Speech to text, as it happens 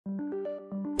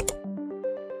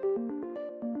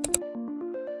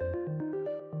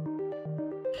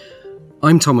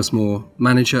I'm Thomas Moore,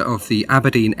 manager of the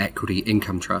Aberdeen Equity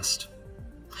Income Trust.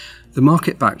 The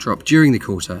market backdrop during the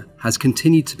quarter has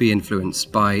continued to be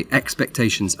influenced by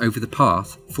expectations over the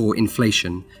path for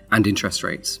inflation and interest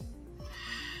rates.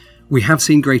 We have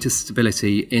seen greater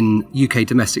stability in UK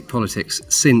domestic politics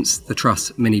since the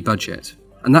Trust's mini-budget,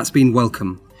 and that's been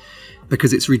welcome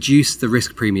because it's reduced the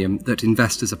risk premium that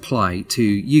investors apply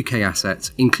to UK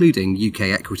assets, including UK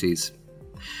equities.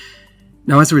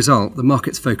 Now, as a result, the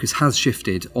market's focus has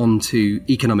shifted onto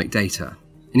economic data,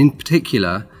 and in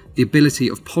particular, the ability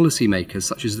of policymakers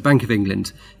such as the Bank of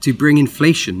England to bring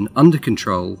inflation under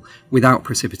control without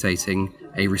precipitating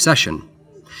a recession.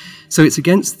 So it's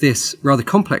against this rather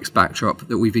complex backdrop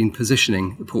that we've been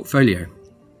positioning the portfolio.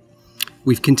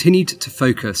 We've continued to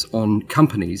focus on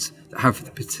companies that have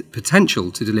the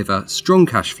potential to deliver strong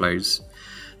cash flows,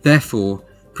 therefore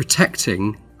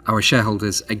protecting our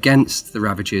shareholders against the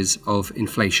ravages of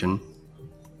inflation,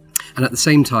 and at the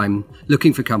same time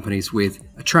looking for companies with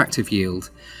attractive yield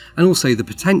and also the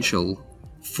potential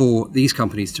for these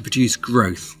companies to produce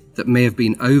growth that may have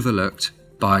been overlooked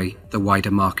by the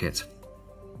wider market.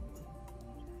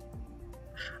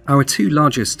 Our two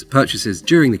largest purchases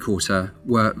during the quarter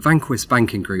were Vanquis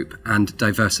Banking Group and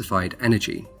Diversified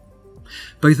Energy.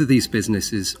 Both of these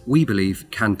businesses, we believe,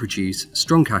 can produce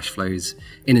strong cash flows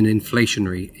in an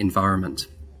inflationary environment.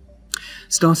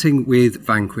 Starting with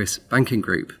Vanquis Banking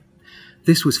Group.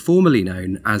 This was formerly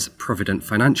known as Provident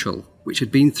Financial, which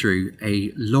had been through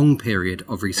a long period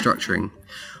of restructuring.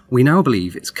 We now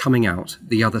believe it's coming out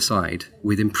the other side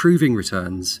with improving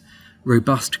returns,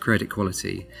 robust credit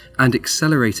quality, and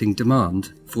accelerating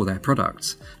demand for their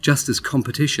products, just as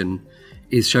competition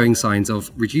is showing signs of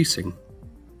reducing.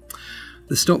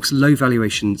 The stock's low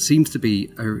valuation seems to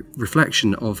be a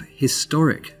reflection of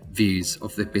historic views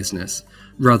of the business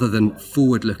rather than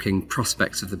forward-looking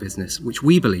prospects of the business, which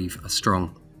we believe are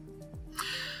strong.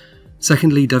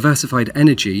 Secondly, Diversified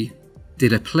Energy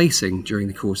did a placing during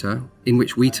the quarter in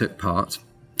which we took part.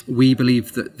 We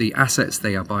believe that the assets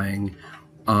they are buying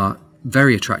are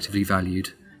very attractively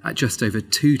valued at just over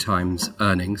 2 times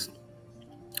earnings.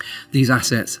 These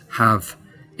assets have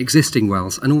existing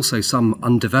wells and also some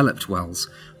undeveloped wells,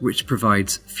 which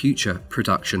provides future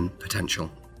production potential.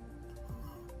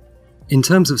 In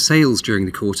terms of sales during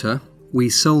the quarter, we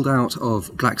sold out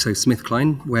of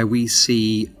GlaxoSmithKline, where we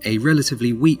see a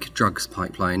relatively weak drugs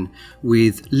pipeline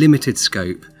with limited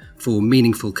scope for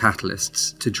meaningful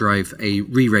catalysts to drive a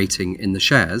re-rating in the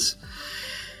shares.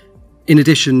 In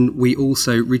addition, we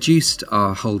also reduced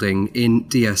our holding in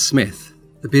DS Smith.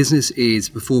 The business is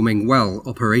performing well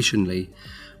operationally,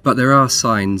 but there are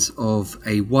signs of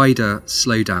a wider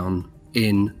slowdown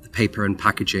in the paper and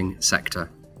packaging sector.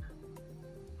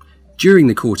 During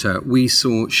the quarter, we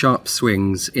saw sharp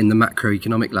swings in the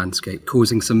macroeconomic landscape,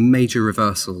 causing some major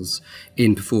reversals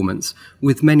in performance,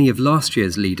 with many of last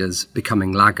year's leaders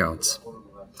becoming laggards.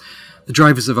 The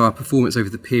drivers of our performance over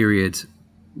the period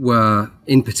were,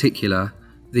 in particular,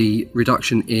 the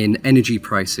reduction in energy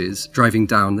prices, driving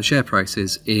down the share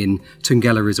prices in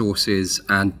Thungela Resources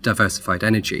and Diversified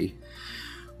Energy.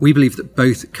 We believe that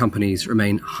both companies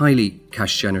remain highly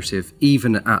cash generative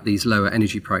even at these lower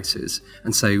energy prices,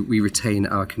 and so we retain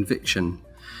our conviction.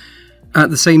 At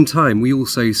the same time, we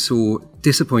also saw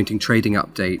disappointing trading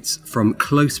updates from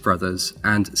Close Brothers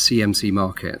and CMC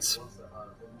Markets.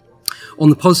 On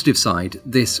the positive side,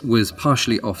 this was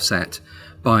partially offset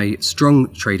by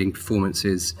strong trading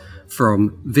performances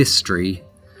from Vistry,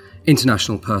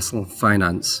 International Personal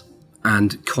Finance,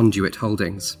 and Conduit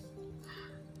Holdings.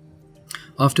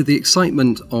 After the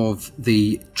excitement of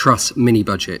the Trust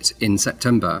mini-budget in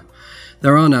September,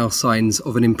 there are now signs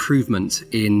of an improvement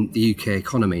in the UK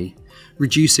economy,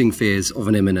 reducing fears of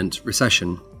an imminent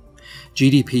recession.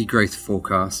 GDP growth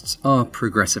forecasts are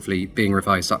progressively being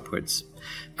revised upwards,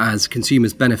 as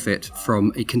consumers benefit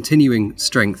from a continuing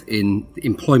strength in the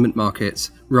employment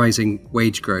markets, rising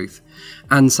wage growth,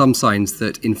 and some signs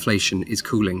that inflation is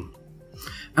cooling.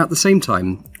 At the same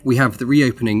time, we have the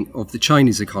reopening of the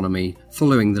Chinese economy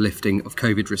following the lifting of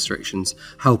COVID restrictions,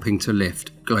 helping to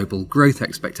lift global growth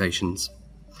expectations.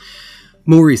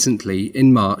 More recently,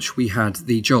 in March, we had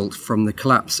the jolt from the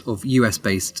collapse of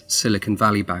US-based Silicon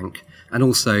Valley Bank and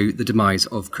also the demise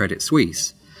of Credit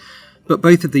Suisse. But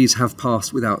both of these have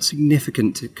passed without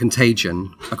significant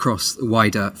contagion across the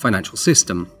wider financial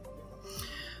system.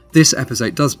 This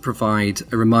episode does provide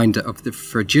a reminder of the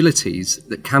fragilities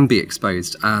that can be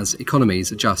exposed as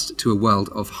economies adjust to a world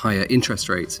of higher interest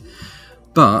rates.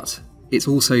 But it's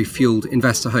also fueled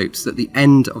investor hopes that the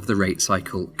end of the rate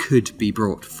cycle could be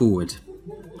brought forward.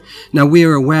 Now, we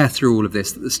are aware through all of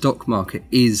this that the stock market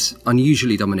is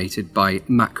unusually dominated by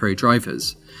macro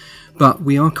drivers, but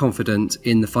we are confident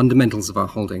in the fundamentals of our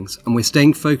holdings, and we're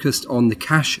staying focused on the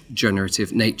cash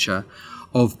generative nature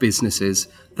of businesses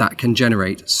that can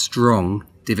generate strong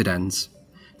dividends,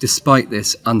 despite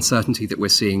this uncertainty that we're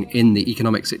seeing in the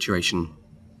economic situation.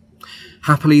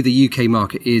 Happily, the UK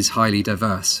market is highly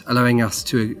diverse, allowing us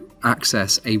to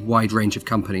access a wide range of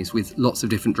companies with lots of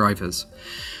different drivers.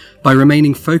 By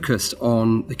remaining focused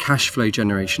on the cash flow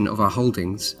generation of our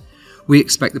holdings, we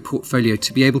expect the portfolio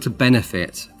to be able to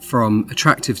benefit from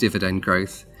attractive dividend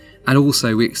growth, and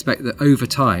also we expect that over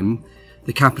time,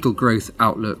 the capital growth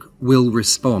outlook will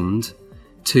respond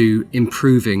to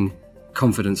improving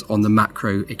confidence on the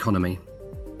macro economy.